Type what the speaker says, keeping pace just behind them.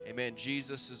Amen.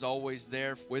 Jesus is always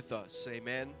there with us.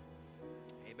 Amen.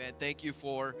 Amen. Thank you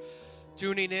for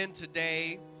tuning in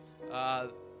today.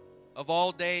 Of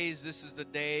all days, this is the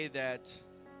day that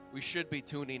we should be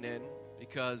tuning in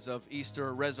because of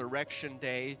Easter Resurrection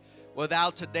Day.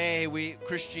 Without today,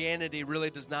 Christianity really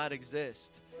does not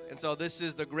exist. And so this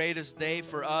is the greatest day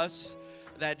for us,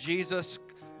 that Jesus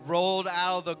rolled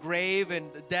out of the grave and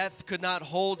death could not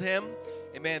hold him.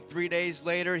 Amen. 3 days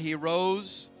later, he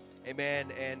rose.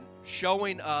 Amen. And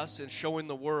showing us and showing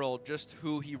the world just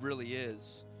who he really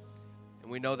is.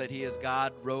 And we know that he is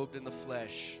God robed in the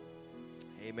flesh.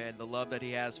 Amen. The love that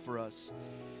he has for us.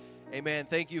 Amen.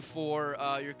 Thank you for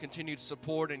your continued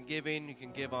support and giving. You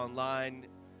can give online,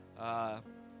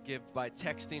 give by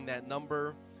texting that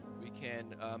number. We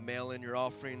can mail in your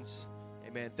offerings.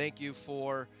 Amen. Thank you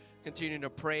for continuing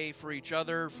to pray for each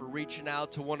other, for reaching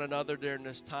out to one another during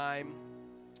this time.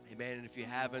 Amen. And if you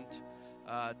haven't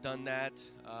done that,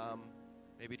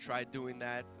 maybe try doing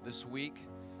that this week,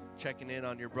 checking in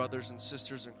on your brothers and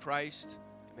sisters in Christ.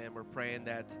 Amen. We're praying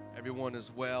that everyone is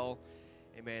well.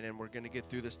 Amen. And we're going to get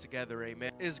through this together.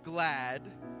 Amen. Is glad,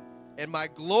 and my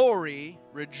glory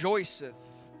rejoiceth.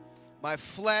 My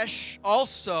flesh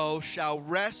also shall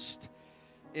rest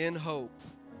in hope.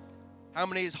 How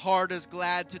many's heart is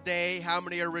glad today? How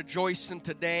many are rejoicing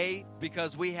today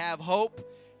because we have hope?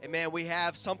 Amen. We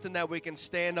have something that we can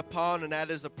stand upon, and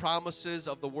that is the promises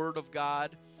of the Word of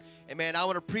God. Amen. I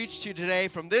want to preach to you today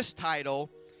from this title,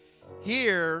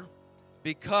 Here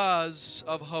Because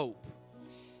of Hope.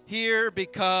 Here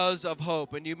because of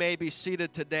hope. And you may be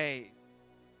seated today.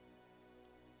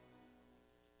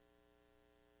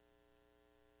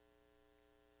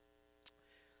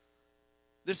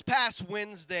 This past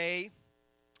Wednesday,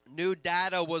 new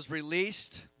data was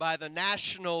released by the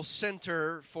National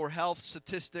Center for Health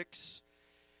Statistics,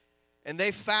 and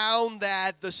they found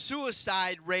that the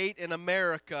suicide rate in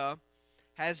America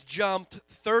has jumped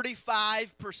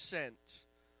 35%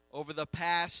 over the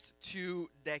past 2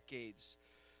 decades.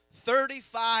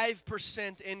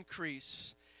 35%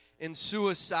 increase in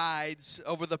suicides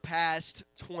over the past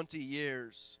 20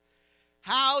 years.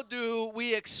 How do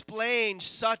we explain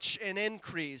such an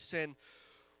increase? And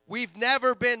we've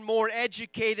never been more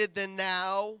educated than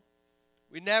now.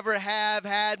 We never have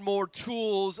had more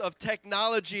tools of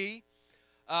technology.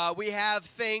 We have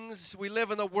things, we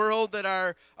live in a world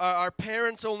that our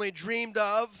parents only dreamed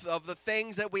of the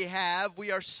things that we have. We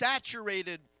are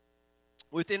saturated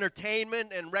with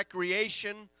entertainment and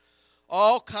recreation,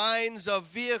 all kinds of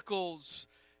vehicles,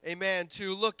 amen,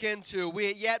 to look into.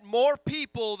 Yet more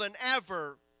people than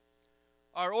ever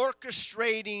are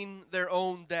orchestrating their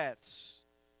own deaths.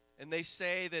 And they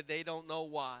say that they don't know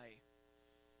why.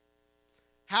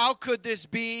 How could this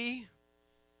be?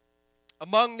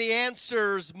 Among the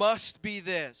answers must be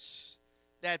this,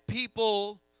 that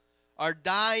people are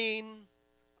dying,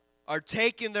 are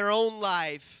taking their own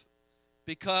life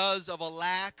because of a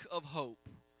lack of hope.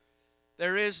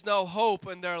 There is no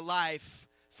hope in their life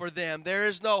for them. There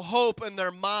is no hope in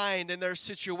their mind, in their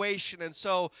situation. And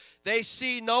so they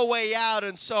see no way out.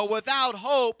 And so without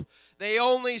hope, they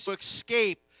only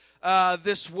escape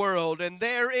this world. And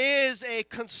there is a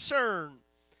concern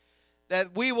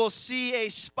that we will see a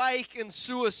spike in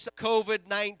suicide,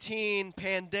 COVID-19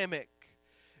 pandemic,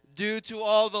 due to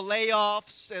all the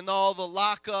layoffs and all the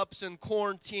lockups and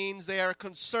quarantines. They are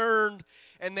concerned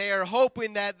and they are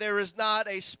hoping that there is not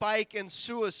a spike in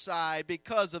suicide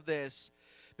because of this,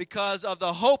 because of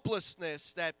the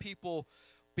hopelessness that people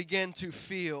begin to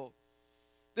feel.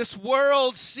 This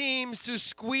world seems to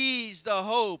squeeze the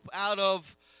hope out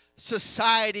of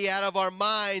society, out of our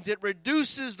minds. It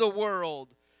reduces the world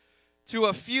to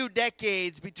a few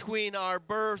decades between our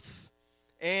birth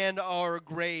and our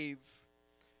grave.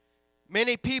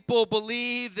 Many people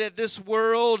believe that this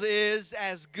world is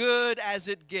as good as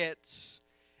it gets.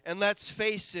 And let's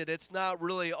face it, it's not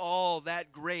really all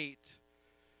that great.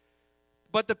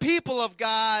 But the people of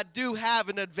God do have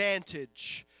an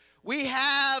advantage. We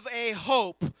have a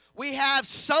hope. We have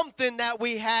something that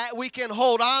we can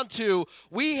hold on to.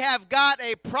 We have got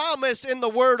a promise in the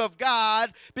Word of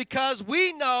God because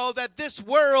we know that this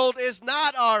world is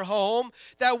not our home,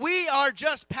 that we are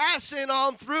just passing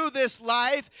on through this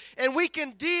life, and we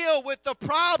can deal with the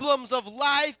problems of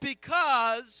life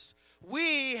because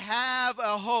we have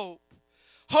a hope.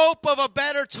 Hope of a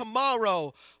better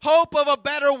tomorrow. Hope of a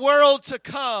better world to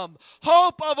come.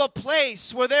 Hope of a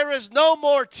place where there is no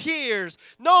more tears,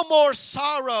 no more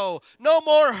sorrow, no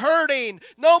more hurting,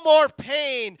 no more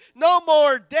pain, no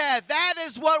more death. That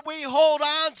is what we hold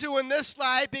on to in this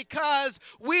life because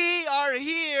we are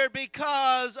here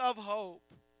because of hope.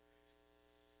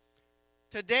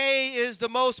 Today is the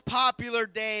most popular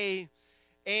day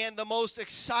and the most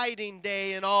exciting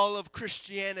day in all of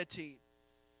Christianity.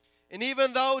 And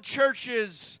even though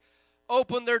churches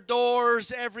open their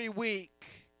doors every week,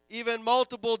 even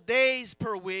multiple days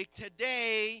per week,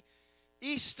 today,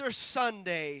 Easter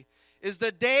Sunday, is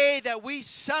the day that we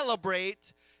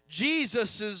celebrate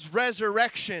Jesus'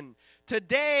 resurrection.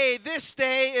 Today, this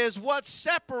day is what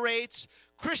separates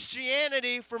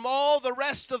Christianity from all the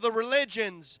rest of the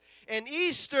religions. And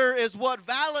Easter is what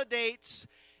validates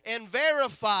and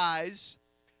verifies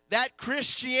that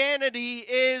Christianity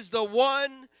is the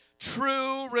one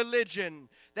true religion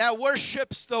that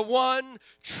worships the one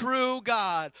true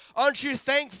God. Aren't you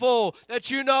thankful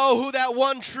that you know who that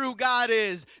one true God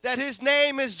is? That his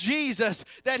name is Jesus,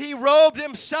 that he robed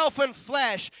himself in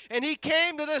flesh, and he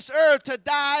came to this earth to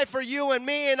die for you and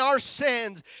me and our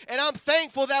sins. And I'm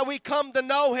thankful that we come to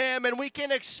know him, and we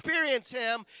can experience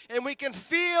him, and we can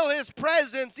feel his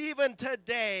presence even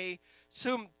today,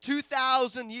 some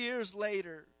 2,000 years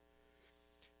later.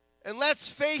 And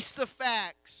let's face the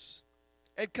facts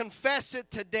and confess it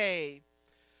today,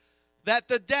 that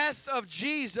the death of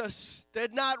Jesus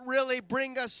did not really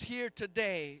bring us here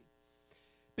today,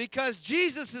 because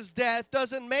Jesus' death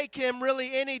doesn't make him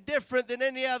really any different than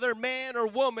any other man or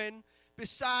woman,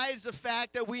 besides the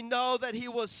fact that we know that he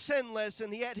was sinless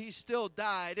and yet he still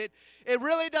died. It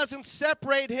really doesn't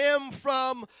separate him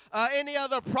from any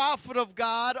other prophet of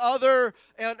God or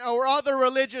other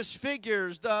religious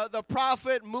figures. The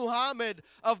prophet Muhammad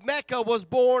of Mecca was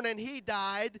born and he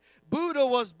died. Buddha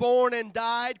was born and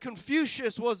died.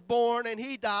 Confucius was born and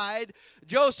he died.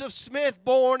 Joseph Smith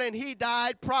born and he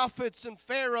died. Prophets and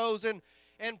pharaohs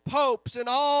and popes and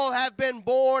all have been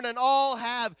born and all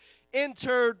have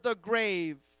entered the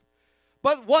grave.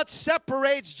 But what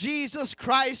separates Jesus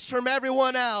Christ from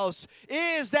everyone else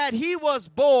is that he was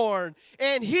born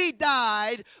and he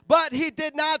died, but he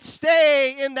did not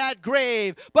stay in that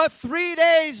grave. But 3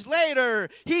 days later,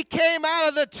 he came out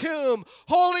of the tomb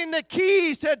holding the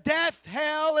keys to death,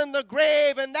 hell, and the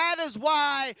grave. And that is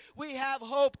why we have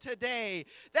hope today.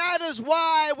 That is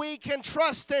why we can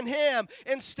trust in him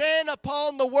and stand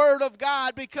upon the word of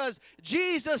God, because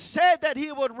Jesus said that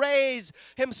he would raise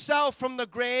himself from the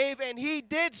grave, and he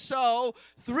did so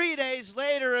 3 days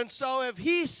later. And so if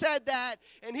he said that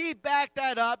and he backed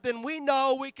that up, then we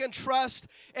know we can trust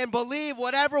and believe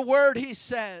whatever word he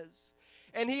says.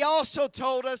 And he also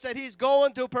told us that he's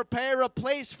going to prepare a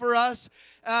place for us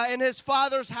in his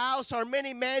Father's house, our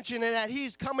many mansion, and that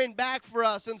he's coming back for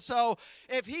us. And so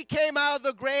if he came out of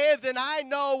the grave, then I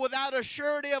know without a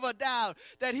surety of a doubt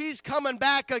that he's coming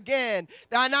back again.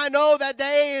 And I know that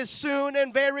day is soon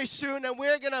and very soon, and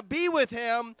we're going to be with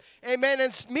him, amen,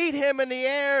 and meet him in the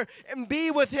air and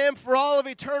be with him for all of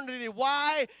eternity.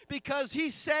 Why? Because he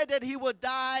said that he would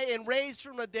die and raise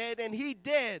from the dead, and he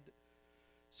did.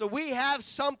 So we have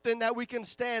something that we can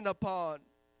stand upon.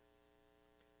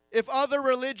 If other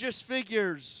religious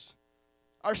figures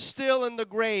are still in the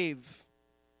grave,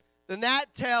 then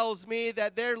that tells me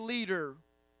that their leader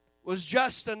was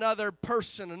just another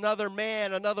person, another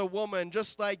man, another woman,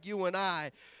 just like you and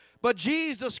I. But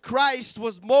Jesus Christ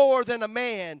was more than a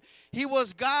man. He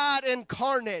was God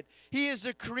incarnate. He is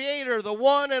the creator, the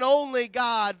one and only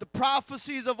God. The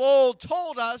prophecies of old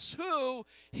told us who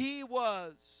he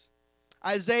was.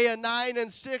 Isaiah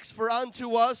 9:6, for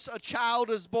unto us a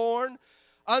child is born,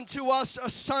 unto us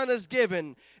a son is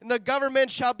given, and the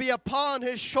government shall be upon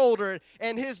his shoulder,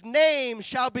 and his name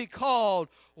shall be called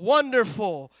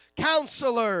Wonderful,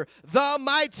 Counselor, the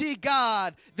Mighty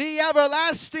God, the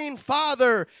Everlasting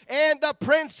Father, and the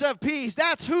Prince of Peace.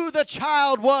 That's who the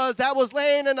child was that was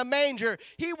laying in a manger.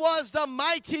 He was the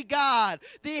Mighty God,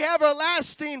 the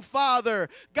Everlasting Father.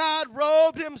 God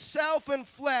robed himself in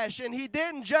flesh, and he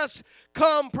didn't just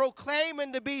come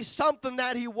proclaiming to be something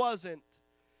that he wasn't.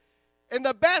 And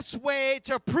the best way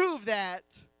to prove that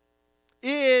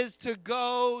is to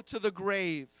go to the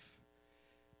grave,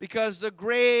 because the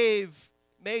grave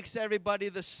makes everybody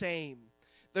the same.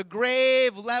 The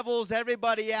grave levels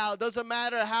everybody out. Doesn't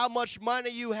matter how much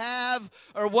money you have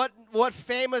or what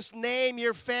famous name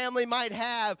your family might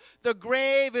have. The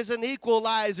grave is an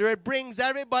equalizer. It brings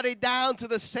everybody down to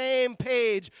the same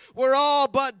page. We're all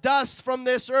but dust from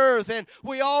this earth, and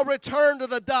we all return to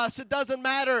the dust. It doesn't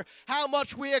matter how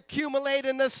much we accumulate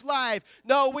in this life.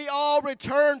 No, we all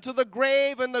return to the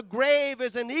grave, and the grave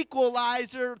is an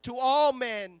equalizer to all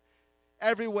men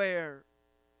everywhere.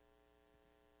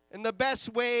 And the best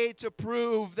way to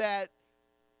prove that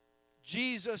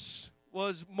Jesus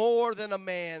was more than a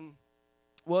man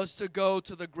was to go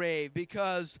to the grave,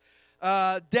 because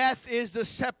Death is the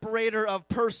separator of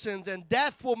persons, and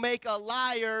death will make a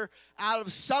liar out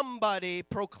of somebody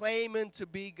proclaiming to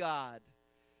be God.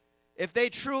 If they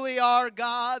truly are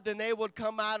God, then they would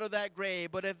come out of that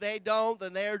grave. But if they don't,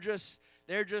 then they're just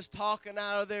talking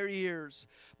out of their ears.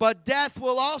 But death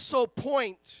will also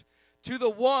point to the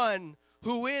one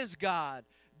who is God.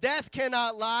 Death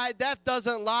cannot lie. Death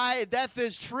doesn't lie. Death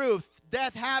is truth.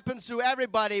 Death happens to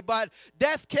everybody, but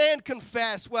death can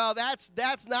confess, well, that's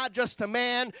not just a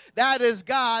man, that is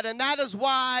God. And that is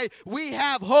why we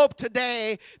have hope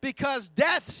today, because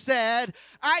death said,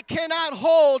 I cannot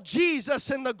hold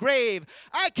Jesus in the grave.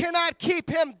 I cannot keep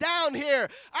him down here.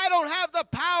 I don't have the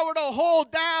power to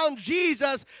hold down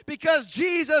Jesus, because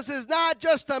Jesus is not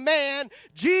just a man.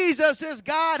 Jesus is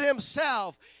God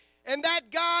himself. And that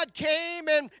God came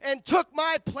and took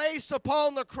my place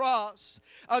upon the cross.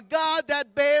 A God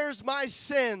that bears my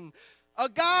sin. A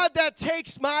God that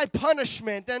takes my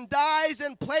punishment and dies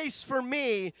in place for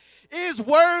me, is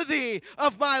worthy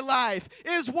of my life,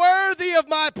 is worthy of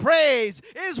my praise,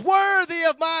 is worthy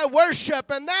of my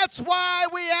worship. And that's why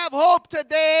we have hope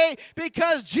today,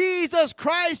 because Jesus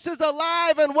Christ is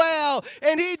alive and well,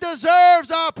 and he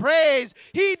deserves our praise.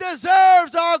 He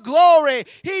deserves our glory.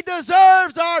 He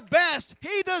deserves our best.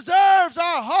 He deserves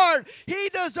our heart. He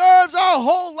deserves our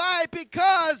whole life,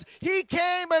 because he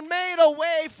came and made a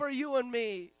way for you and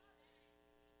me.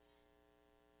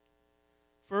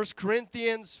 1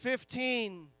 Corinthians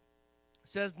 15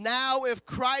 says, now if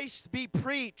Christ be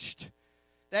preached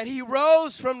that he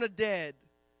rose from the dead,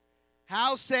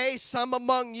 how say some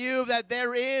among you that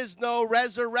there is no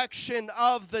resurrection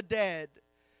of the dead?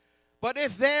 But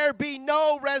if there be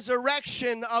no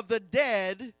resurrection of the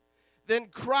dead, then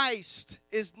Christ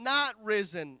is not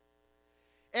risen.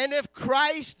 And if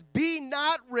Christ be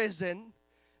not risen,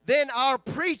 then our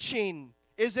preaching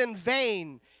is in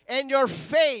vain, and your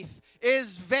faith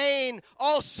is vain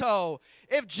also.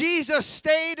 If Jesus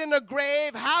stayed in the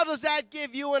grave, how does that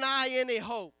give you and I any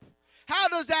hope? How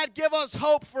does that give us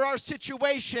hope for our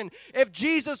situation? If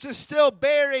Jesus is still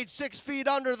buried 6 feet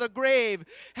under the grave,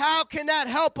 how can that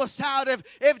help us out?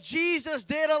 If Jesus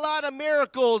did a lot of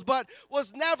miracles but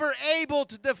was never able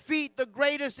to defeat the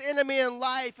greatest enemy in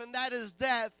life, and that is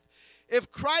death.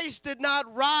 If Christ did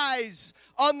not rise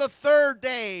on the third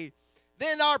day,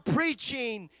 then our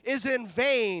preaching is in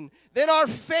vain. Then our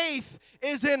faith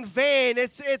is in vain.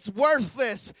 It's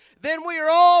worthless. Then we are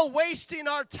all wasting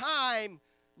our time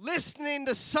listening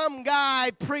to some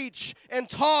guy preach and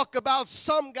talk about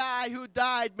some guy who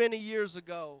died many years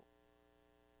ago.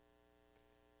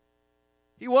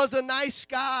 He was a nice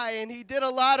guy, and he did a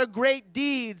lot of great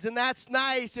deeds, and that's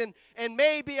nice, and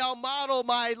maybe I'll model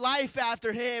my life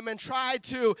after him and try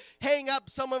to hang up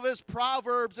some of his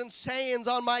proverbs and sayings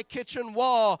on my kitchen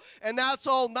wall, and that's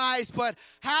all nice, but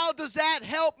how does that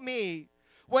help me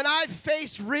when I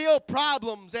face real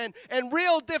problems and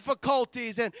real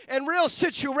difficulties and real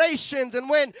situations, and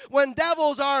when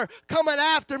devils are coming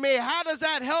after me? How does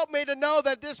that help me to know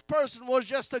that this person was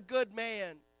just a good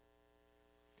man?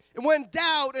 And when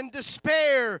doubt and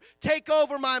despair take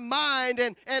over my mind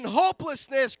and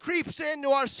hopelessness creeps into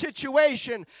our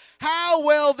situation, how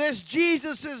will this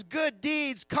Jesus' good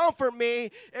deeds comfort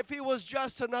me if he was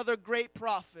just another great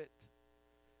prophet?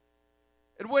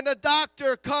 And when the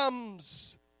doctor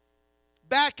comes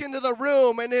back into the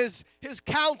room and his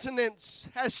countenance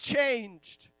has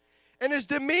changed, and his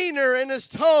demeanor and his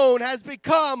tone has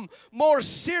become more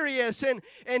serious, and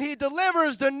he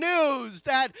delivers the news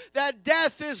that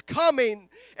death is coming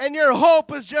and your hope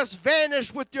has just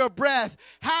vanished with your breath,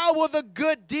 how will the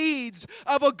good deeds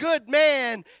of a good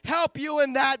man help you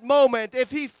in that moment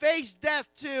if he faced death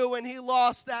too and he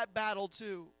lost that battle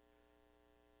too?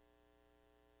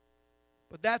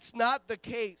 But that's not the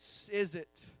case, is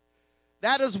it?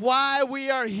 That is why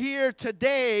we are here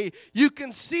today. You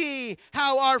can see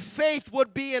how our faith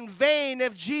would be in vain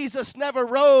if Jesus never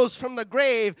rose from the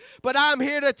grave. But I'm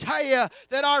here to tell you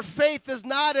that our faith is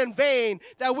not in vain,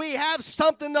 that we have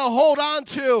something to hold on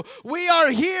to. We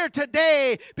are here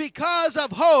today because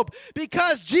of hope,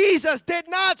 because Jesus did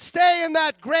not stay in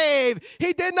that grave.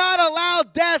 He did not allow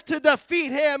death to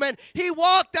defeat him, and he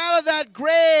walked out of that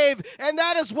grave, and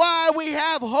that is why we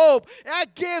have hope.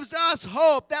 That gives us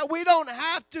hope that we don't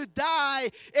have to die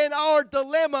in our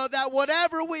dilemma, that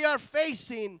whatever we are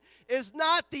facing is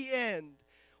not the end.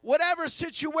 Whatever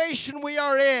situation we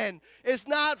are in is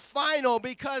not final,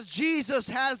 because Jesus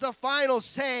has the final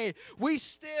say. We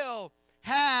still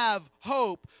have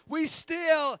hope. We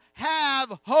still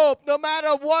have hope no matter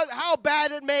how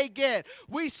bad it may get.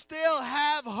 We still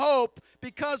have hope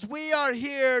because we are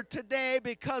here today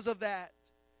because of that.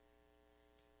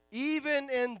 even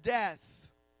in death,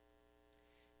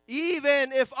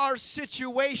 even if our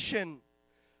situation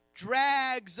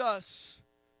drags us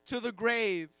to the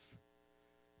grave,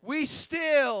 we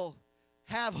still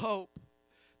have hope.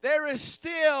 There is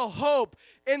still hope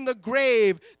in the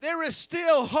grave. There is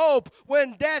still hope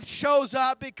when death shows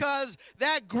up, because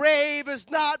that grave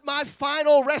is not my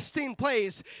final resting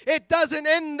place. It doesn't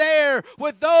end there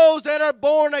with those that are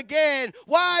born again.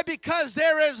 Why? Because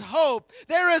there is hope.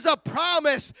 There is a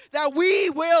promise that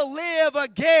we will live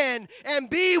again and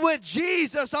be with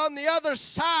Jesus on the other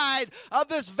side of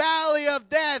this valley of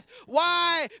death.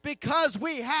 Why? Because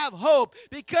we have hope.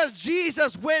 Because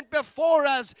Jesus went before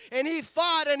us and he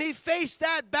fought and he faced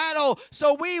that battle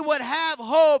so we would have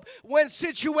hope when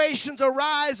situations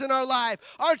arise in our life.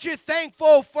 Aren't you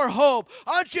thankful for hope?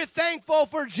 Aren't you thankful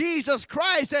for Jesus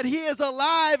Christ, that he is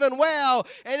alive and well?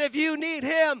 And if you need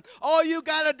him, all you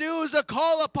got to do is to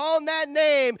call upon that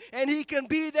name, and he can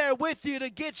be there with you to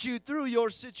get you through your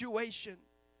situation.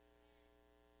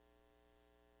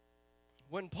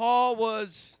 When Paul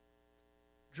was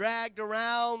dragged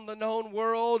around the known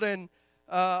world and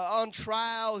on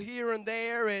trial here and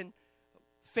there and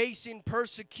facing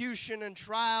persecution and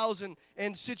trials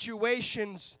and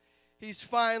situations, he's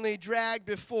finally dragged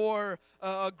before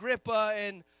Agrippa,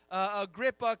 and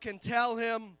Agrippa tells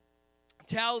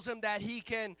him that he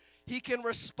can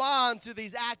respond to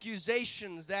these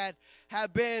accusations that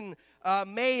have been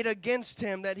made against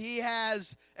him, that he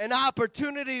has an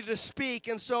opportunity to speak.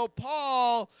 And so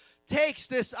Paul takes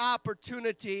this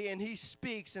opportunity and he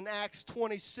speaks in Acts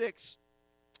 26,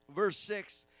 verse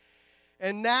 6.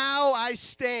 And now I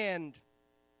stand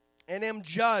and am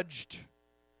judged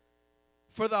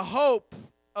for the hope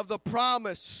of the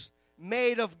promise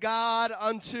made of God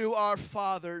unto our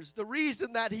fathers. The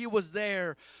reason that he was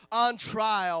there on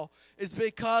trial is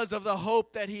because of the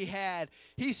hope that he had.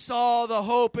 He saw the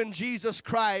hope in Jesus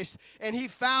Christ, and he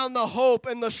found the hope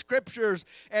in the Scriptures,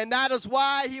 and that is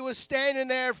why he was standing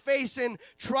there facing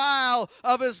trial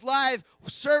of his life,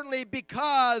 certainly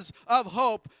because of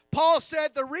hope. Paul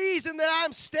said, the reason that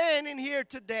I'm standing here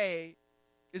today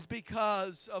is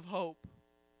because of hope.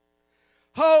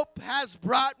 Hope has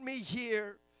brought me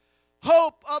here.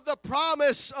 Hope of the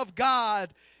promise of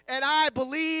God. And I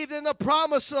believed in the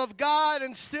promise of God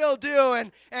and still do.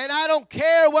 And I don't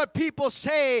care what people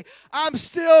say. I'm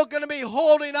still going to be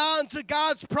holding on to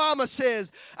God's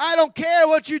promises. I don't care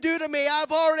what you do to me.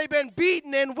 I've already been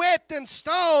beaten and whipped and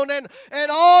stoned and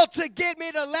all to get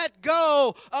me to let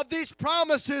go of these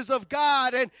promises of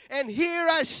God. And here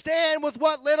I stand with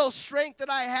what little strength that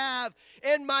I have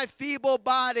in my feeble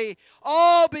body.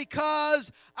 All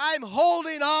because I'm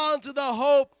holding on to the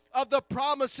hope of the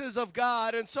promises of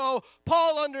God. And so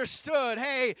Paul understood,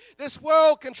 hey, this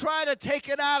world can try to take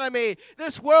it out of me.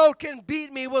 This world can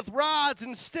beat me with rods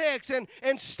and sticks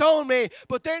and stone me,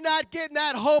 but they're not getting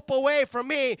that hope away from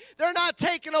me. They're not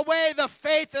taking away the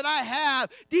faith that I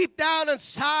have deep down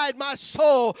inside my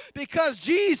soul, because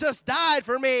Jesus died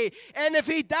for me. And if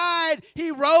he died,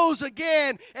 he rose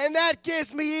again. And that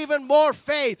gives me even more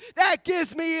faith. That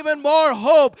gives me even more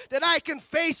hope that I can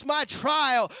face my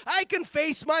trial. I can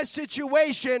face my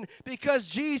situation because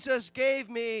Jesus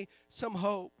gave me some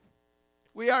hope.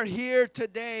 We are here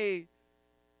today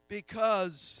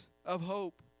because of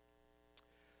hope.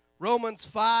 Romans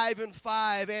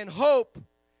 5:5, and hope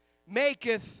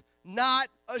maketh not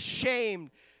ashamed,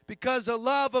 because the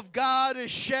love of God is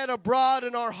shed abroad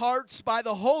in our hearts by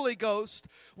the Holy Ghost,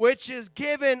 which is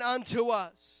given unto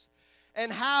us.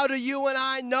 And how do you and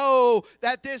I know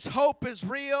that this hope is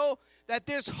real? That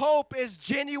this hope is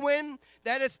genuine,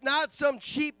 that it's not some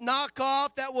cheap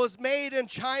knockoff that was made in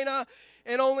China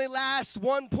and only lasts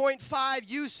 1.5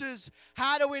 uses.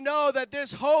 How do we know that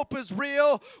this hope is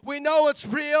real? We know it's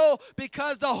real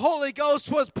because the Holy Ghost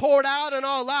was poured out in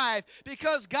our life,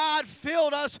 because God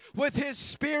filled us with his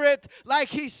Spirit like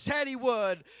he said he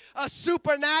would. A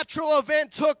supernatural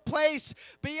event took place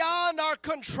beyond our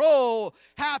control,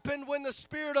 happened when the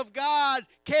Spirit of God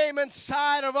came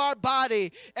inside of our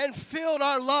body and filled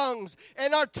our lungs,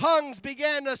 and our tongues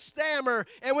began to stammer,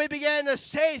 and we began to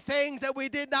say things that we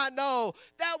did not know.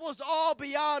 That was all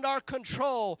beyond our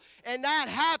control, and that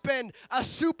happened, a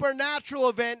supernatural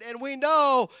event, and we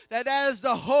know that that is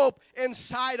the hope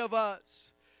inside of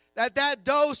us. That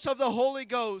dose of the Holy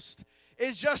Ghost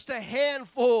is just a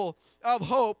handful of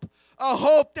hope, a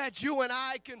hope that you and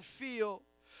I can feel,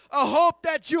 a hope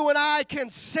that you and I can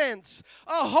sense,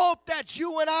 a hope that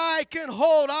you and I can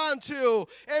hold on to.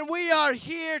 And we are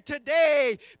here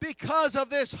today because of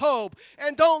this hope.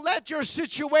 And don't let your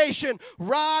situation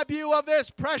rob you of this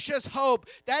precious hope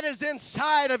that is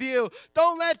inside of you.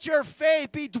 Don't let your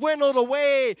faith be dwindled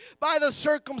away by the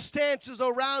circumstances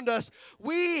around us.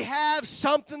 We have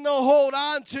something to hold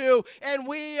on to, and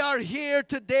we are here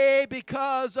today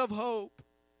because of hope.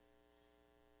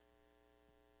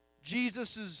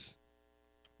 Jesus'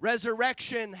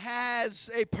 resurrection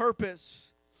has a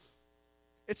purpose.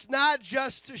 It's not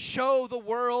just to show the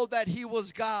world that he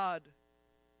was God.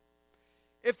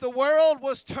 If the world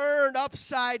was turned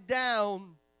upside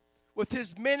down with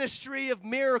his ministry of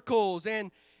miracles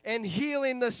and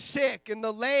healing the sick and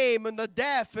the lame and the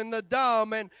deaf and the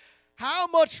dumb, and how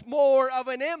much more of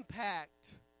an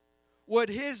impact would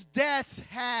his death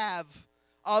have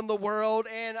on the world?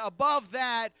 And above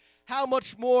that, how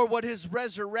much more would his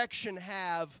resurrection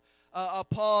have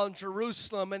upon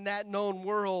Jerusalem and that known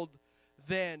world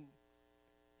then?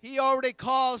 He already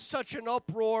caused such an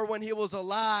uproar when he was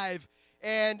alive,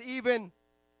 and even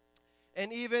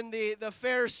the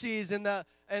Pharisees and the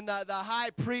high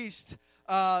priest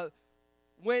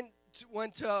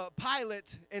went to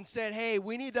Pilate and said, "Hey,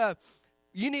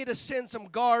 you need to send some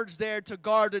guards there to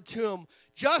guard the tomb,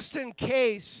 just in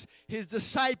case his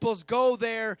disciples go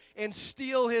there and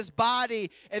steal his body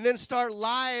and then start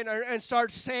lying and start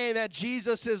saying that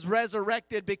Jesus is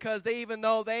resurrected," because even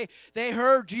though they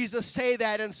heard Jesus say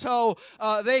that. And so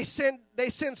they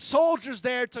sent soldiers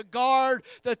there to guard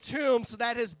the tomb so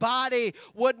that his body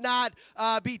would not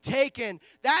be taken.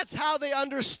 That's how they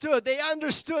understood. They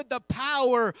understood the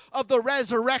power of the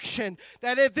resurrection,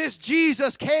 that if this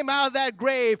Jesus came out of that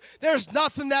grave, there's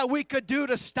nothing that we could do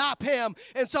to stop him.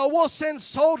 And so we'll send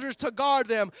soldiers to guard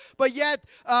them. But yet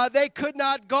they could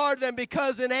not guard them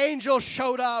because an angel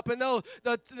showed up, and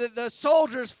the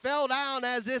soldiers fell down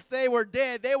as if they were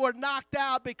dead. They were knocked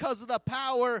out because of the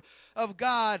power of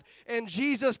God. And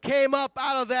Jesus came up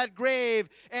out of that grave.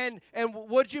 And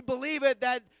would you believe it,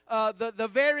 that the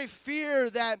very fear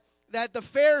that the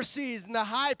Pharisees and the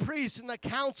high priests and the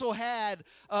council had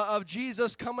of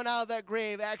Jesus coming out of that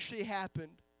grave actually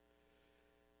happened?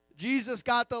 Jesus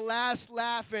got the last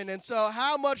laugh in. And so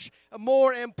how much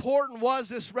more important was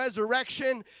this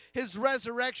resurrection? His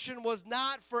resurrection was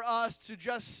not for us to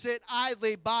just sit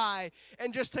idly by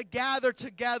and just to gather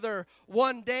together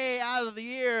one day out of the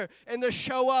year and to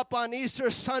show up on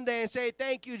Easter Sunday and say,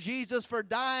 "Thank you, Jesus, for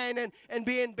dying and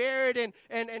being buried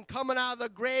and coming out of the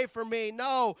grave for me."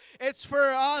 No, it's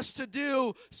for us to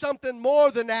do something more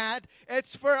than that.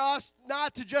 It's for us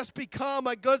not to just become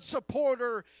a good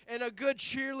supporter and a good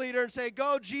cheerleader and say,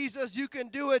 "Go, Jesus, you can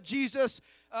do it, Jesus.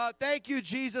 Thank you,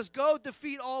 Jesus. Go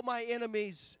defeat all my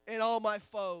enemies and all my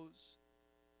foes."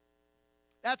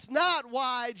 That's not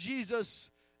why Jesus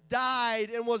died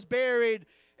and was buried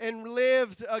and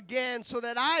lived again, so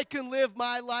that I can live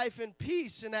my life in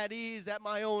peace and at ease at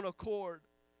my own accord.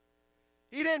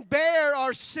 He didn't bear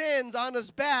our sins on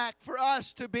his back for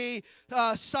us to be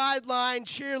sideline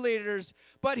cheerleaders,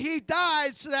 but he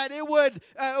died so that it would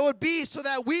be so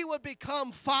that we would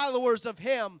become followers of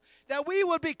him, that we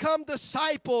would become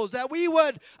disciples, that we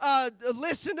would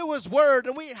listen to his word,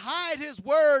 and we'd hide his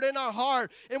word in our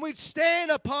heart, and we'd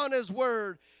stand upon his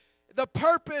word. The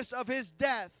purpose of his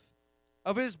death,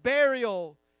 of his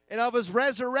burial, and of his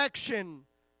resurrection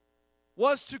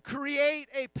was to create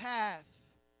a path,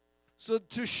 so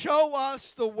to show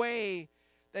us the way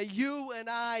that you and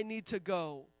I need to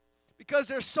go. Because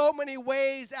there's so many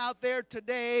ways out there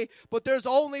today, but there's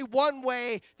only one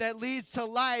way that leads to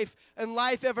life and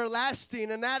life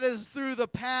everlasting, and that is through the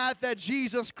path that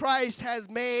Jesus Christ has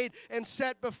made and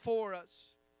set before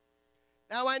us.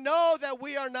 Now, I know that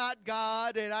we are not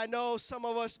God, and I know some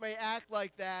of us may act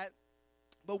like that,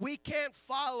 but we can't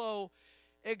follow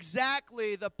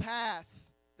exactly the path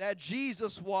that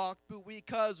Jesus walked,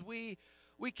 because we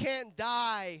can't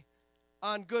die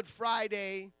on Good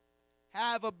Friday,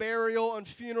 have a burial and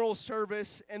funeral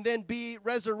service, and then be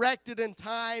resurrected in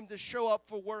time to show up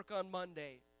for work on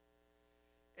Monday.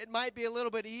 It might be a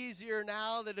little bit easier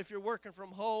now that if you're working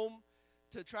from home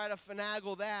to try to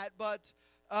finagle that, but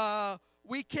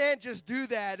we can't just do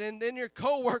that. And then your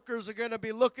coworkers are going to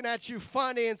be looking at you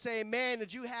funny and saying, "Man,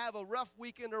 did you have a rough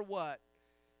weekend or what?"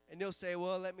 And you'll say,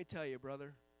 "Well, let me tell you,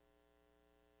 brother.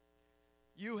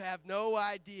 You have no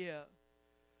idea."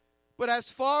 But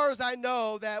as far as I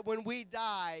know, that when we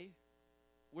die,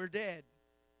 we're dead.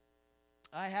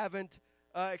 I haven't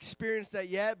experienced that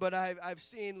yet, but I've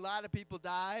seen a lot of people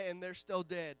die, and they're still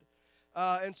dead.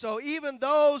 And so even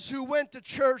those who went to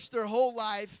church their whole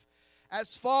life,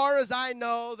 as far as I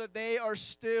know, that they are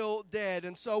still dead.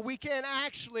 And so we can't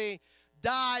actually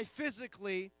die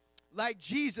physically like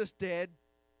Jesus did,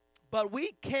 but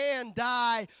we can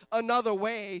die another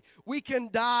way. We can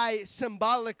die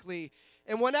symbolically.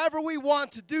 And whenever we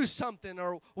want to do something,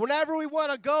 or whenever we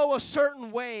want to go a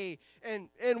certain way, and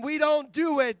we don't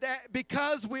do it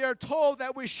because we are told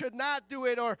that we should not do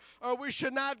it, or we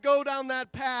should not go down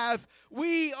that path,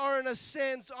 we are, in a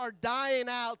sense, are dying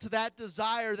out to that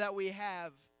desire that we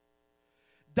have.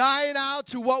 Dying out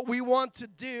to what we want to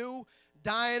do,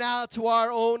 dying out to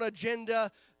our own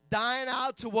agenda, dying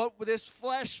out to what this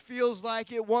flesh feels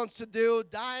like it wants to do,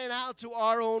 dying out to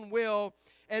our own will.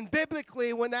 And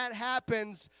biblically, when that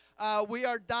happens, we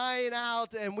are dying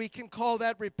out, and we can call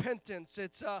that repentance.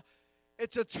 It's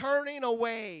a turning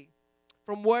away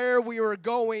from where we were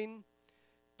going,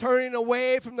 turning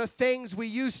away from the things we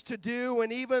used to do.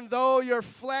 And even though your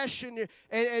flesh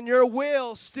and your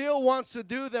will still wants to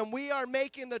do them, we are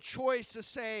making the choice to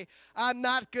say, I'm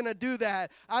not going to do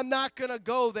that. I'm not going to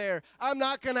go there. I'm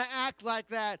not going to act like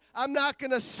that. I'm not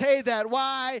going to say that.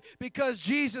 Why? Because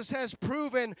Jesus has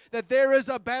proven that there is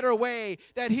a better way,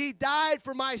 that He died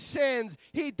for my sins.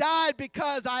 He died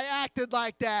because I acted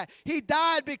like that. He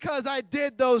died because I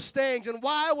did those things. And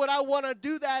why would I want to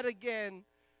do that again?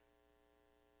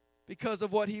 Because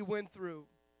of what He went through.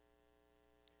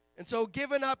 And so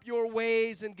giving up your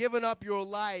ways and giving up your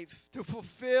life to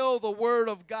fulfill the Word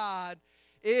of God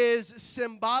is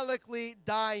symbolically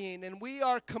dying. And we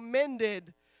are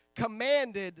commanded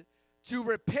to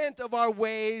repent of our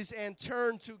ways and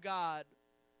turn to God.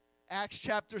 Acts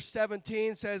chapter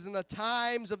 17 says, in the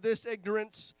times of this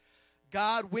ignorance,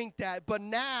 God winked at, but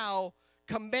now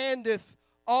commandeth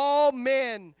all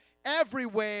men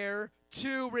everywhere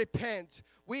to repent.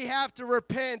 We have to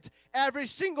repent. Every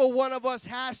single one of us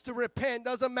has to repent.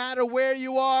 Doesn't matter where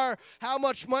you are, how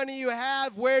much money you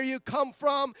have, where you come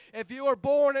from, if you were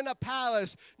born in a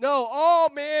palace. No, all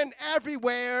men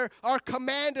everywhere are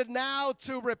commanded now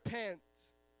to repent.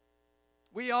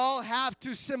 We all have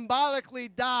to symbolically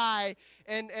die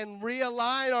and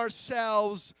realign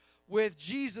ourselves with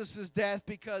Jesus' death,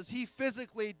 because He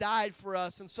physically died for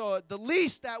us. And so the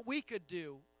least that we could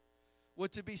do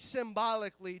would to be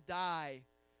symbolically die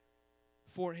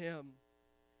for Him.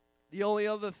 The only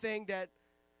other thing that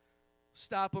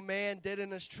stop a man dead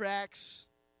in his tracks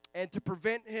and to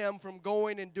prevent him from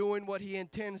going and doing what he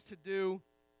intends to do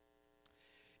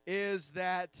is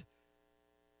that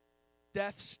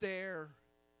death stare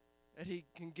that he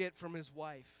can get from his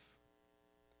wife.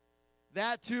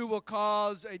 That too will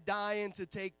cause a dying to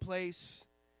take place.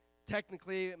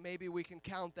 Technically, maybe we can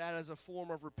count that as a form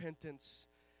of repentance.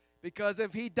 Because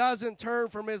if he doesn't turn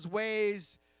from his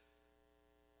ways,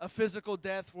 a physical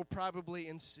death will probably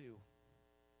ensue.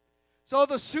 So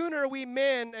the sooner we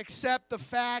men accept the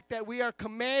fact that we are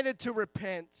commanded to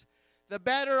repent, the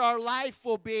better our life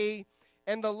will be,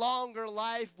 and the longer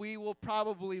life we will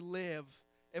probably live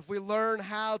if we learn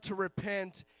how to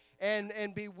repent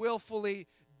and be willfully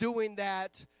doing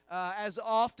that as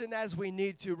often as we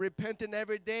need to. Repenting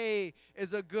every day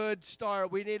is a good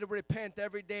start. We need to repent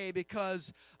every day,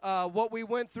 because what we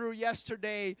went through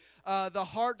yesterday, the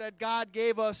heart that God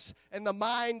gave us and the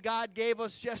mind God gave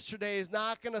us yesterday is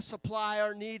not going to supply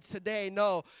our needs today.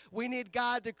 No, we need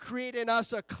God to create in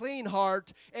us a clean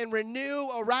heart and renew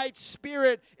a right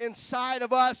spirit inside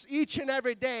of us each and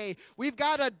every day. We've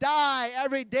got to die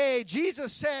every day.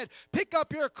 Jesus said, pick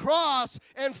up your cross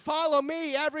and follow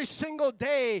me every single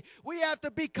day. We have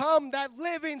to become that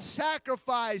living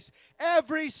sacrifice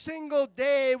every single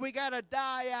day. We got to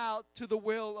die out to the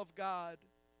will of God.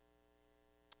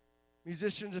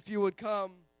 Musicians, if you would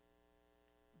come.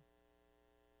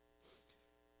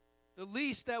 The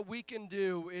least that we can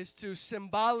do is to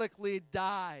symbolically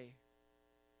die,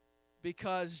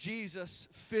 because Jesus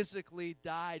physically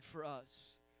died for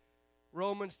us.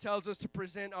 Romans tells us to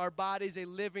present our bodies a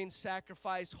living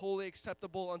sacrifice, wholly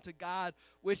acceptable unto God,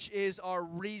 which is our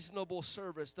reasonable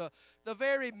service. The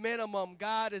very minimum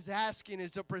God is asking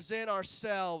is to present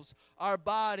ourselves, our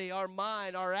body, our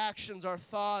mind, our actions, our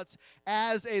thoughts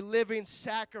as a living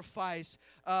sacrifice.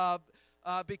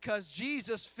 Because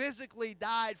Jesus physically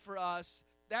died for us,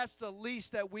 that's the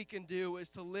least that we can do, is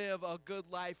to live a good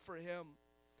life for Him.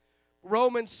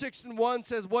 Romans 6:1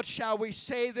 says, what shall we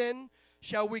say then?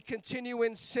 Shall we continue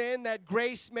in sin that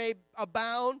grace may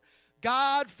abound?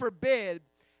 God forbid.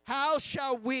 How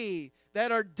shall we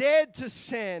that are dead to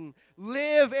sin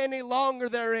live any longer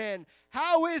therein?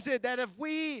 How is it that if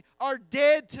we are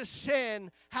dead to sin,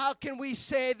 how can we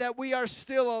say that we are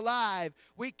still alive?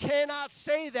 We cannot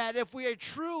say that if we are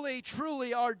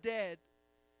truly are dead.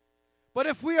 But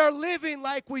if we are living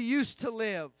like we used to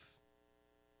live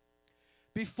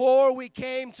before we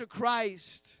came to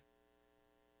Christ,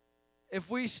 if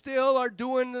we still are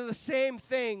doing the same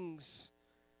things,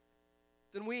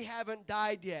 then we haven't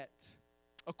died yet,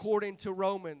 according to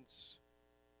Romans.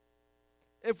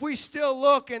 If we still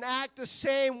look and act the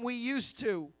same we used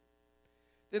to,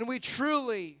 then we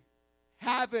truly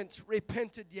haven't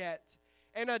repented yet.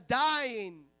 And a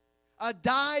dying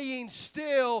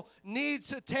still needs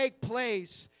to take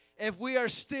place if we are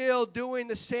still doing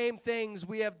the same things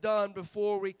we have done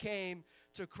before we came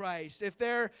to Christ. If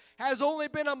there has only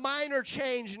been a minor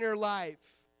change in your life,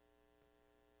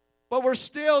 but we're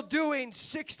still doing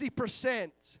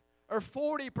 60% or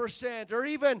 40% or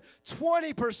even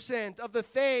 20% of the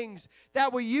things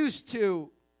that we used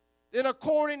to, then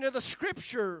according to the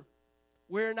Scripture,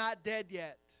 we're not dead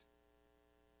yet.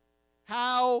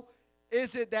 How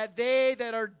is it that they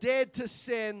that are dead to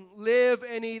sin live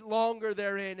any longer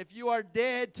therein? If you are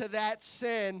dead to that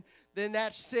sin, then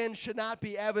that sin should not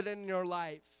be evident in your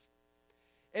life.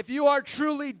 If you are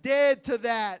truly dead to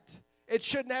that, it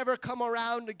should never come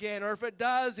around again. Or if it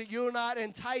does, you're not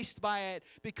enticed by it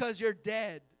because you're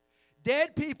dead.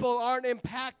 Dead people aren't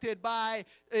impacted by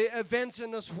events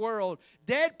in this world.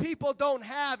 Dead people don't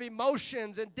have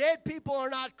emotions, and dead people are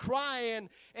not crying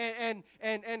and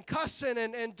cussing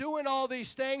and doing all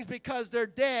these things because they're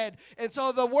dead. And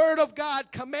so the Word of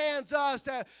God commands us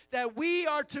that we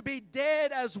are to be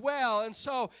dead as well. And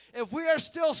so if we are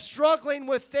still struggling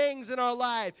with things in our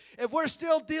life, if we're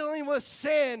still dealing with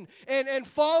sin and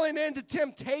falling into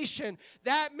temptation,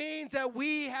 that means that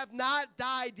we have not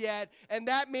died yet, and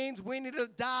that means we need to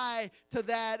die to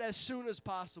that as soon as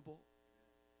possible.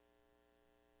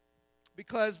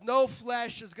 Because no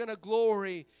flesh is going to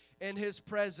glory in His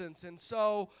presence. And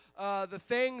so the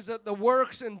things that the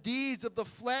works and deeds of the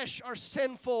flesh are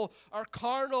sinful, are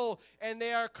carnal, and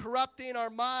they are corrupting our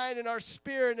mind and our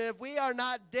spirit. And if we are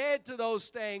not dead to those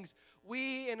things,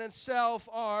 we in itself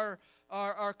are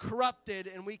corrupted,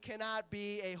 and we cannot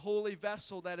be a holy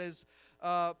vessel that is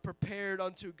prepared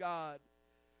unto God.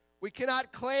 We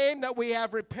cannot claim that we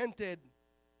have repented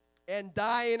and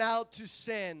dying out to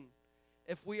sin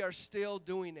if we are still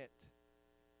doing it.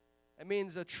 That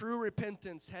means a true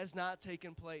repentance has not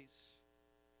taken place.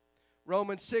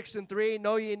 Romans 6:3,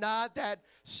 know ye not that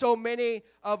so many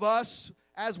of us,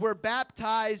 as were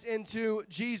baptized into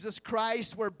Jesus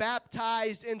Christ, were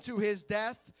baptized into His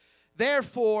death?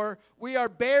 Therefore, we are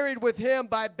buried with Him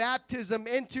by baptism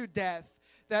into death,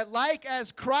 that like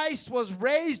as Christ was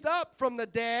raised up from the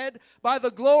dead by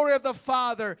the glory of the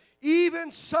Father, even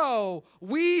so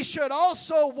we should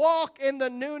also walk in the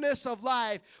newness of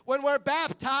life. When we're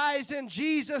baptized in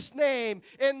Jesus' name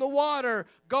in the water,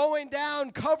 going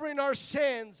down, covering our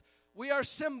sins, we are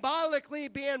symbolically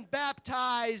being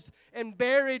baptized and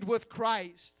buried with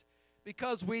Christ,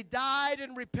 because we died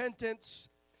in repentance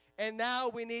and now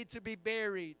we need to be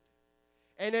buried.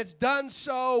 And it's done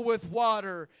so with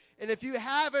water. And if you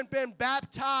haven't been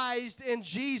baptized in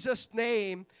Jesus'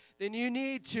 name, then you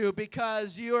need to,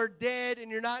 because you're dead and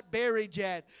you're not buried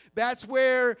yet. That's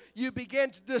where you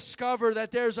begin to discover that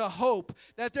there's a hope,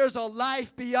 that there's a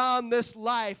life beyond this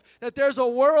life, that there's a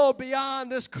world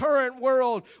beyond this current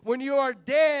world. When you are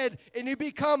dead and you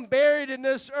become buried in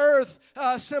this earth,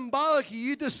 symbolically,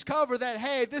 you discover that,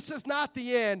 hey, this is not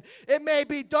the end. It may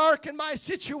be dark in my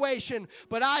situation,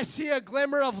 but I see a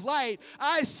glimmer of light.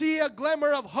 I see a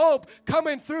glimmer of hope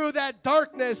coming through that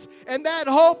darkness, and that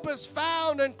hope is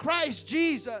found in Christ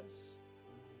Jesus.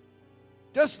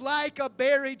 Just like a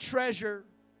buried treasure,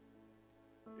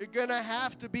 you're going to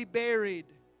have to be buried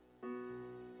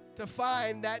to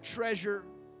find that treasure.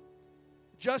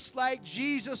 Just like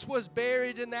Jesus was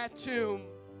buried in that tomb,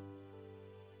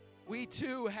 we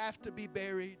too have to be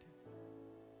buried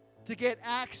to get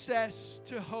access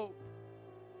to hope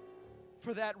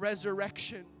for that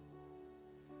resurrection.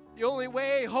 The only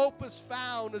way hope is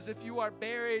found is if you are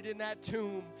buried in that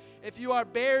tomb. If you are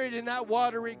buried in that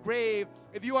watery grave,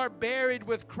 if you are buried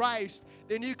with Christ,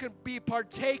 then you can be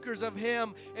partakers of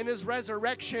Him in His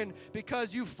resurrection,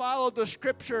 because you followed the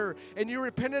Scripture and you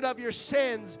repented of your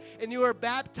sins and you were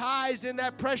baptized in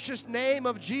that precious name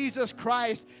of Jesus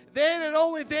Christ. Then and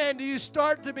only then do you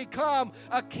start to become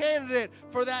a candidate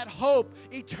for that hope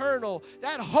eternal,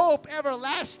 that hope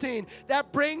everlasting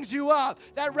that brings you up,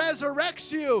 that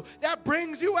resurrects you, that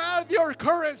brings you out of your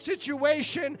current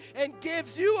situation and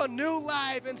gives you a new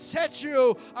life and sets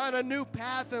you on a new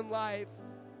path in life.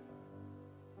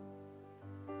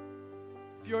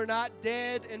 If you're not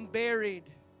dead and buried,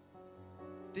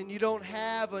 then you don't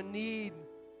have a need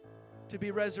to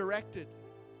be resurrected.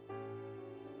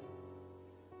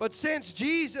 But since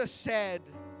Jesus said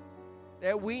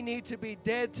that we need to be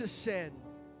dead to sin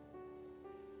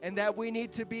and that we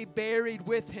need to be buried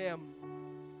with him,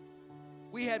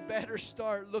 we had better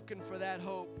start looking for that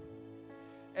hope.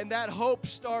 And that hope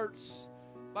starts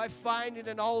by finding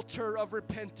an altar of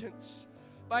repentance,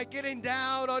 by getting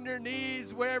down on your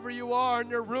knees wherever you are, in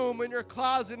your room, in your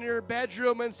closet, in your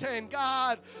bedroom, and saying,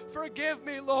 God, forgive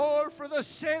me, Lord, for the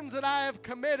sins that I have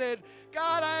committed.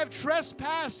 God, I have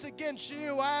trespassed against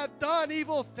you. I have done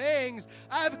evil things.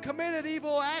 I have committed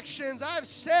evil actions. I have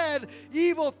said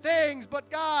evil things. But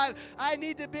God, I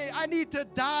need to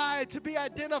die to be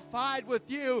identified with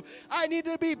you. I need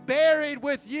to be buried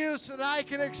with you so that I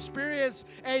can experience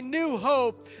a new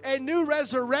hope, a new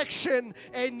resurrection,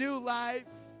 a new life.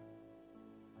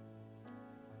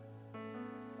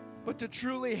 But to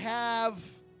truly have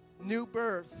new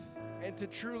birth and to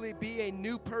truly be a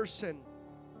new person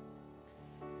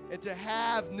and to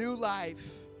have new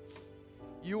life,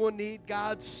 you will need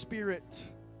God's Spirit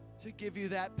to give you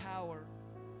that power.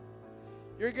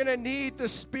 You're going to need the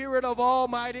Spirit of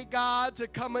Almighty God to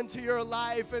come into your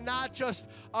life, and not just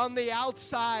on the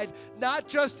outside, not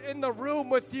just in the room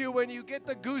with you when you get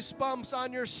the goosebumps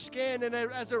on your skin and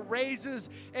as it raises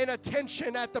in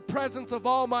attention at the presence of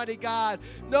Almighty God.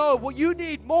 No, well, you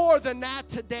need more than that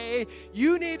today.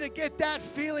 You need to get that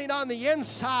feeling on the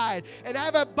inside and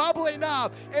have it bubbling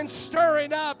up and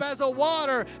stirring up as a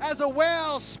water, as a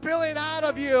well spilling out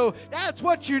of you. That's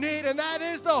what you need, and that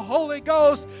is the Holy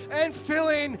Ghost and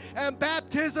filling and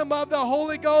baptism of the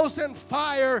Holy Ghost and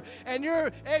fire, and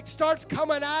it starts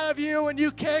coming out of you and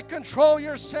you can't control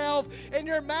yourself, and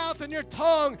your mouth and your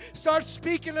tongue starts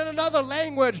speaking in another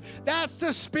language. That's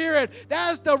the Spirit.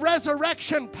 That's the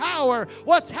resurrection power.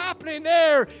 What's happening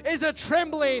there is a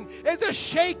trembling, is a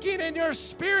shaking in your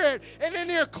spirit and in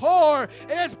your core,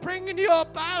 and it's bringing you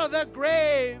up out of the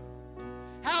grave.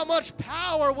 How much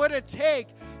power would it take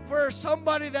for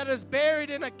somebody that is buried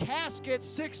in a casket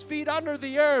 6 feet under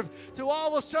the earth to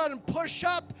all of a sudden push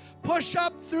up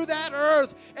through that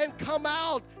earth and come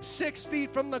out 6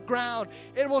 feet from the ground?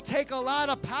 It will take a lot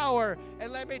of power.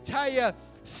 And let me tell you,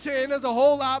 sin is a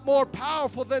whole lot more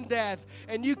powerful than death.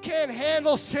 And you can't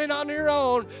handle sin on your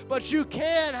own, but you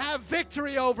can have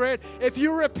victory over it if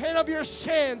you repent of your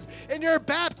sins and you're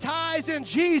baptized in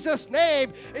Jesus'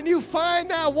 name and you find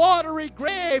that watery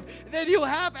grave. Then you'll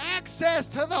have access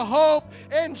to the hope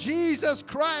in Jesus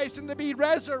Christ and to be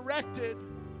resurrected.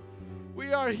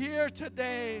 We are here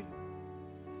today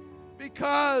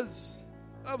because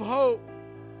of hope.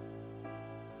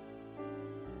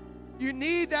 You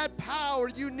need that power.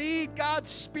 You need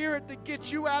God's Spirit to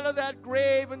get you out of that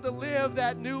grave and to live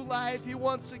that new life He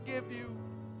wants to give you.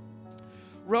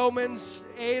 Romans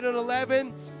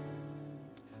 8:11.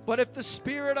 But if the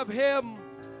Spirit of Him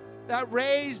that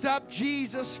raised up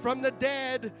Jesus from the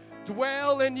dead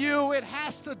dwell in you, it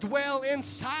has to dwell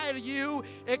inside of you.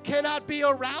 It cannot be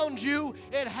around you.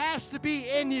 It has to be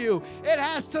in you. It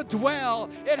has to dwell.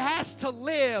 It has to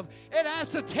live. It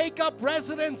has to take up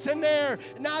residence in there,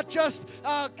 not just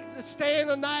stay in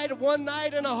the one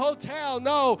night in a hotel.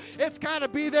 No, it's got to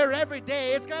be there every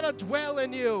day. It's got to dwell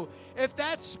in you. If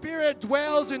that Spirit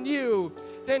dwells in you,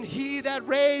 then He that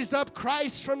raised up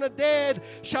Christ from the dead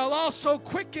shall also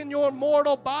quicken your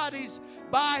mortal bodies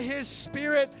by His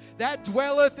Spirit that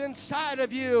dwelleth inside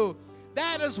of you.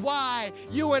 That is why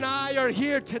you and I are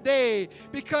here today,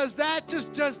 because that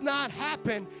just does not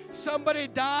happen. Somebody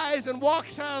dies and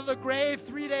walks out of the grave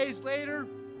 3 days later.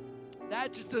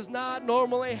 That just does not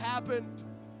normally happen.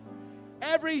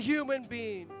 Every human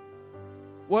being,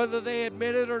 whether they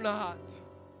admit it or not,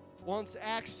 wants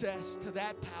access to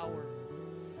that power.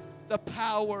 The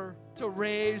power to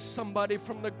raise somebody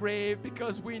from the grave,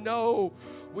 because we know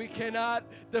we cannot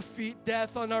defeat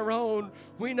death on our own.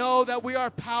 We know that we are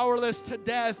powerless to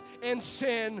death and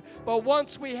sin. But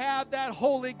once we have that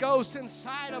Holy Ghost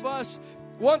inside of us,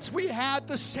 once we have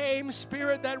the same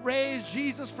Spirit that raised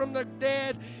Jesus from the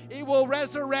dead, He will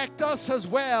resurrect us as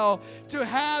well, to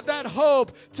have that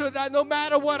hope, to that no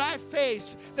matter what I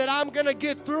face, that I'm going to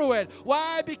get through it.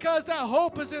 Why? Because that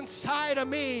hope is inside of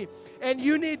me, and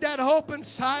you need that hope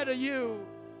inside of you.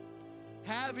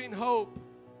 Having hope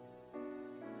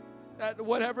that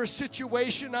whatever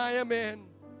situation I am in,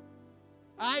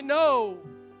 I know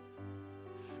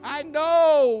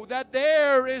that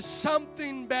there is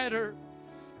something better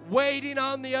waiting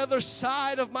on the other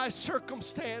side of my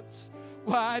circumstance.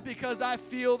 Why? Because I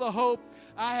feel the hope.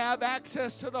 I have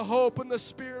access to the hope and the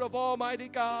Spirit of Almighty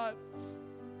God.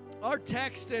 Our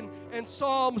text in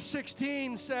Psalm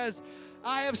 16 says,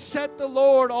 I have set the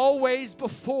Lord always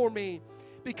before me.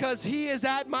 Because he is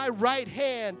at my right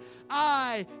hand,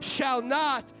 I shall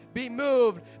not be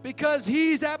moved. Because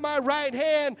he's at my right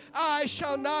hand, I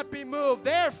shall not be moved.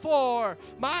 Therefore,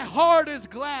 my heart is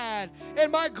glad,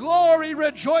 and my glory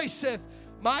rejoiceth.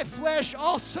 My flesh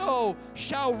also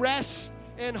shall rest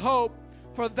in hope.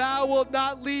 For thou wilt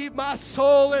not leave my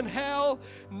soul in hell,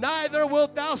 neither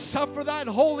wilt thou suffer thine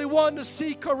Holy One to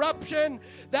see corruption.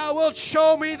 Thou wilt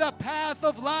show me the path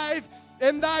of life.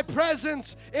 In thy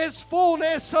presence is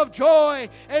fullness of joy,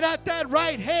 and at that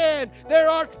right hand there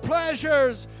are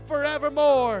pleasures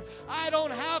forevermore. I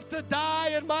don't have to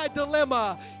die in my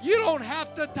dilemma. You don't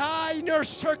have to die in your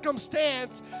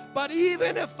circumstance. But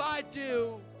even if I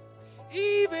do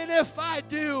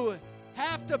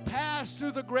have to pass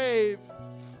through the grave,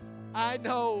 I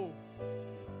know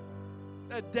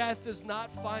that death is not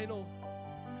final.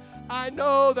 I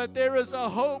know that there is a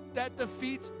hope that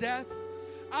defeats death.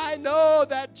 I know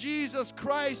that Jesus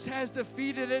Christ has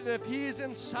defeated it, and if he is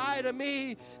inside of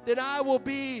me, then I will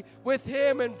be with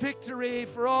him in victory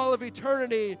for all of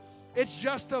eternity. It's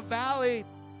just a valley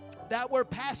that we're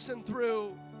passing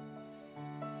through.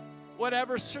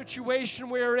 Whatever situation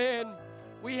we're in,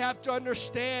 we have to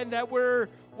understand that we're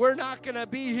not going to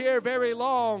be here very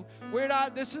long.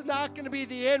 This is not going to be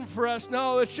the end for us.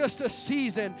 No, it's just a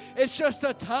season. It's just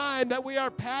a time that we are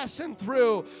passing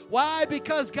through. Why?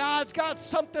 Because God's got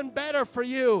something better for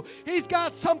you. He's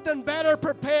got something better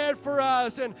prepared for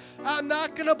us. And I'm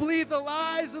not going to believe the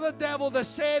lies of the devil to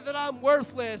say that I'm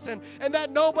worthless and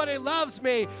that nobody loves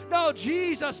me. No,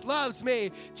 Jesus loves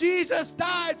me. Jesus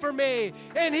died for me.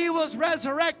 And he was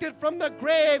resurrected from the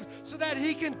grave so that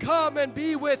he can come and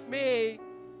be with me.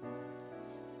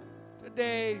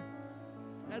 Today,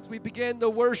 as we begin to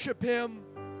worship him,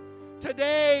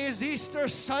 today is Easter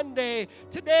Sunday.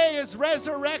 Today is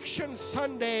Resurrection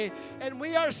Sunday. And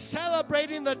we are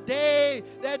celebrating the day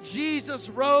that Jesus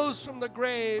rose from the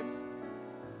grave.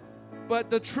 But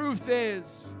the truth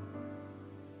is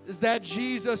that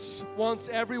Jesus wants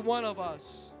every one of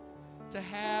us to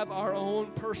have our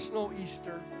own personal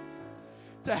Easter,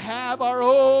 to have our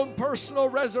own personal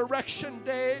Resurrection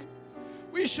Day.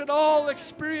 We should all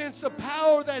experience the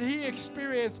power that he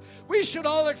experienced. We should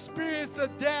all experience the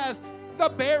death, the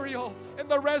burial, and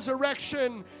the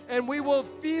resurrection, and we will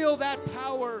feel that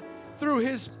power through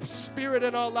his Spirit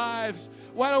in our lives.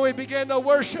 Why don't we begin to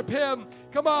worship him?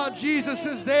 Come on, Jesus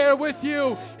is there with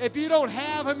you. If you don't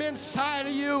have him inside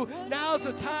of you, now's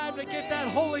the time to get that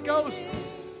Holy Ghost.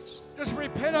 Just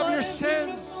repent of your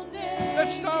sins.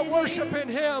 Let's start worshiping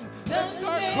him. Let's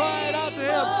start crying out to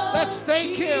him. Let's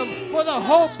thank him for the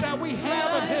hope that we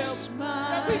have in him,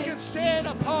 that we can stand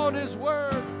upon his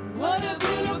word. What a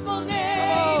beautiful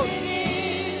name it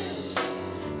is.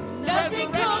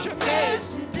 Resurrection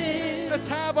Day. Let's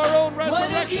have our own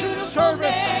resurrection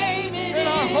service in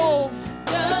our home.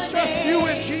 It's just you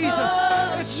and Jesus.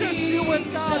 It's just you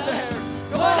and God there.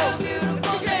 Come on. Let's begin to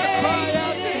cry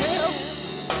out to him.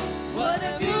 What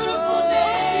a beautiful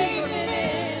name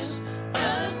it is,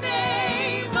 the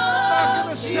name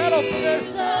of Settle for this.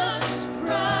 Jesus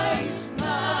Christ, I'm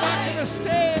not going to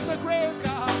stay in the grave,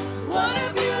 God. What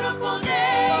a beautiful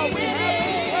name We it have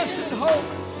is. blessed hope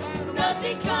inside of us.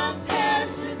 Nothing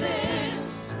compares to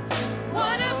this.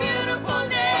 What a beautiful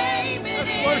name it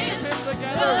Let's is. worship him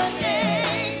together. The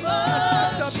name Let's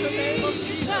lift of up the name of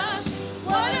Jesus.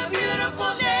 What a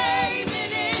beautiful name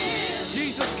it is.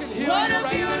 Jesus can heal What you a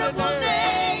right then and beautiful there.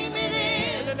 name it In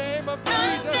is. the name of The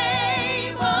Jesus.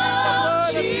 name blood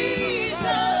of of Jesus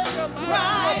Jesus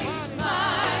Christ,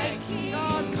 my King.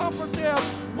 God, comfort them.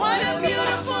 What a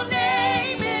beautiful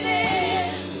name it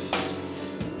is.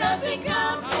 Nothing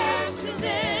compares to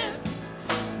this.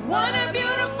 What a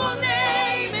beautiful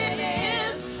name it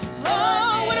is.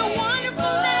 Oh, what a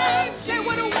wonderful name. Say,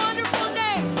 what a wonderful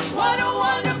name. What a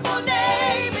wonderful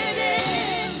name it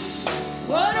is.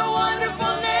 What a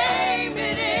wonderful name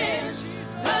it is.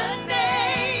 The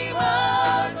name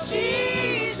of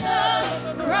Jesus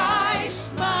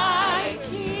Christ, my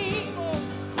King.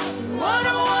 What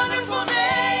a wonderful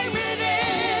name it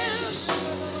is.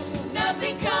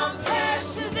 Nothing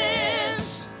compares to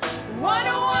this. What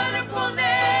a wonderful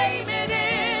name it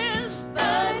is.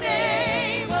 The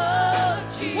name of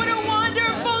Jesus. What a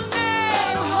wonderful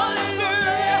name.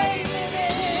 Hallelujah.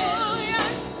 Oh,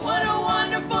 yes. What a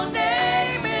wonderful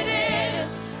name it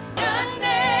is. The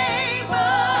name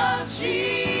of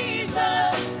Jesus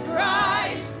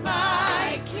Christ,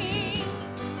 my King.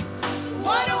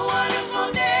 What a wonderful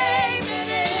name it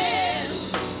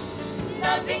is.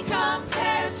 Nothing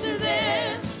compares to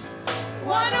this.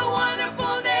 What a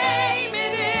wonderful name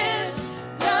it is.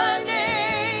 The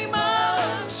name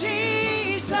of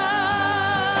Jesus.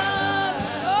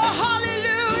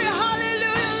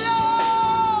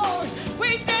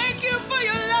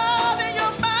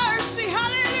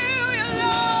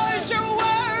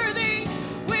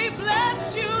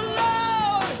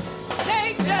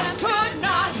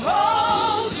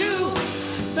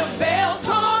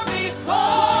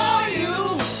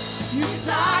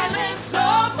 silence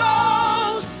the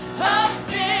boast of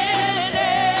sin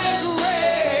and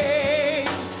grave.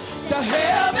 The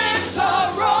heavens are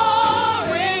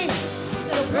roaring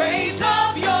the praise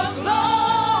of your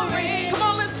glory. Come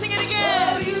on, let's sing it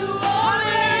again.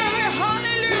 Hallelujah,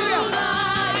 hallelujah.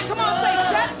 Come on, say,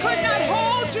 death could not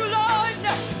hold you, Lord.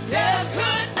 Death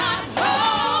could not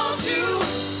hold you.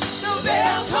 The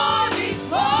veil tore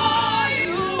before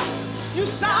you. You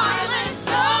silence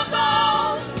the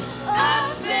boast of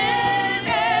sin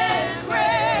and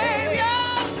grave.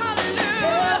 Yes,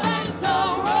 hallelujah.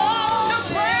 The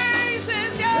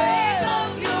praises,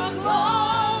 yes.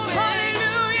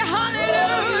 Hallelujah,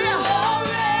 hallelujah.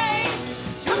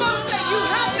 Come on, say, you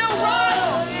have no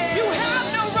rival. You have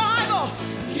no rival.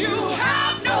 You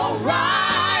have no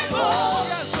rival.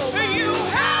 You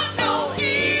have no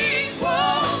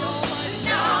equal.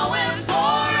 Now and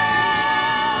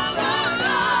forever,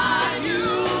 God, you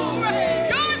reign.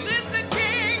 Yours is the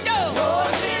kingdom.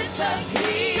 Yours is the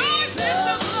kingdom. Yours is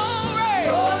the glory.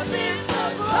 Yours is the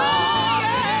glory.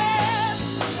 Yes.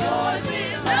 Yours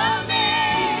is the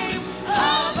name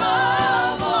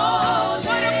above all names.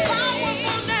 What a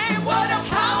powerful name. What a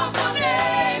powerful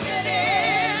name it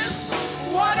is.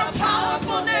 What a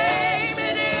powerful name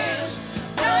it is.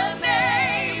 The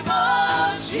name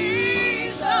of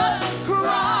Jesus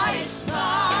Christ,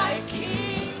 my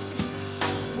King.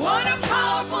 What a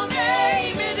powerful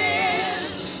name it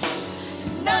is.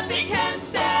 Nothing can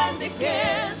stand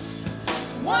against.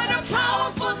 What a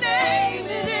powerful name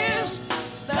it is.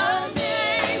 The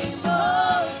name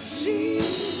of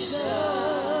Jesus.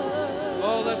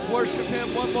 Oh, let's worship him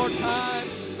one more time.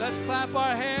 Let's clap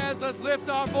our hands. Let's lift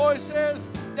our voices.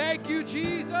 Thank you,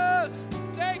 Jesus.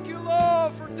 Thank you,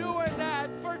 Lord, for doing that,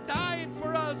 for dying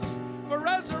for us, for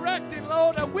resurrecting,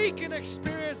 Lord, that we can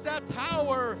experience that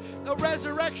power, the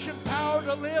resurrection power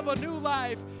to live a new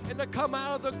life and to come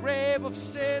out of the grave of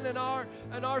sin in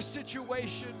our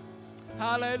situation.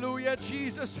 Hallelujah,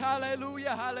 Jesus.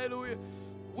 Hallelujah, hallelujah.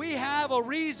 We have a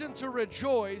reason to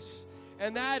rejoice,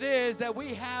 and that is that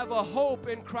we have a hope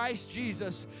in Christ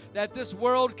Jesus that this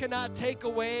world cannot take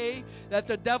away, that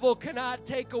the devil cannot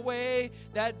take away,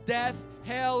 that death,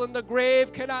 hell, and the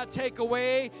grave cannot take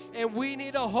away. And we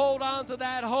need to hold on to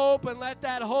that hope and let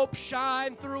that hope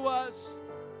shine through us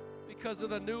because of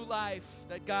the new life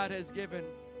that God has given.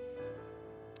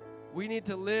 We need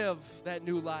to live that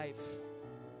new life.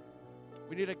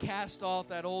 We need to cast off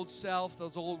that old self,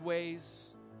 those old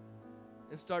ways,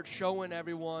 and start showing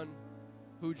everyone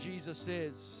who Jesus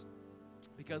is,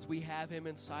 because we have him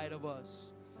inside of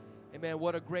us. Amen.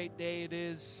 What a great day it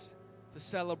is to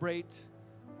celebrate.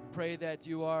 Pray that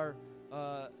you are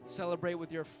celebrate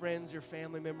with your friends, your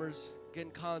family members. Get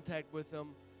in contact with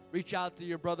them. Reach out to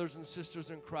your brothers and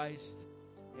sisters in Christ.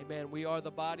 Amen. We are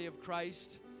the body of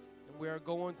Christ, and we are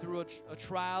going through a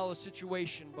trial, a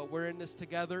situation, but we're in this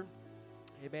together.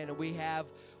 Amen. And we have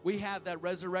that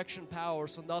resurrection power,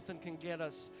 so nothing can get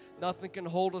us. Nothing can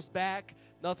hold us back.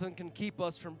 Nothing can keep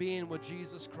us from being with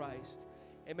Jesus Christ.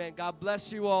 Amen. God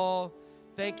bless you all.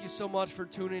 Thank you so much for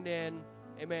tuning in.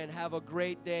 Amen. Have a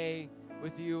great day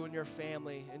with you and your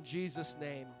family. In Jesus'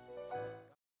 name.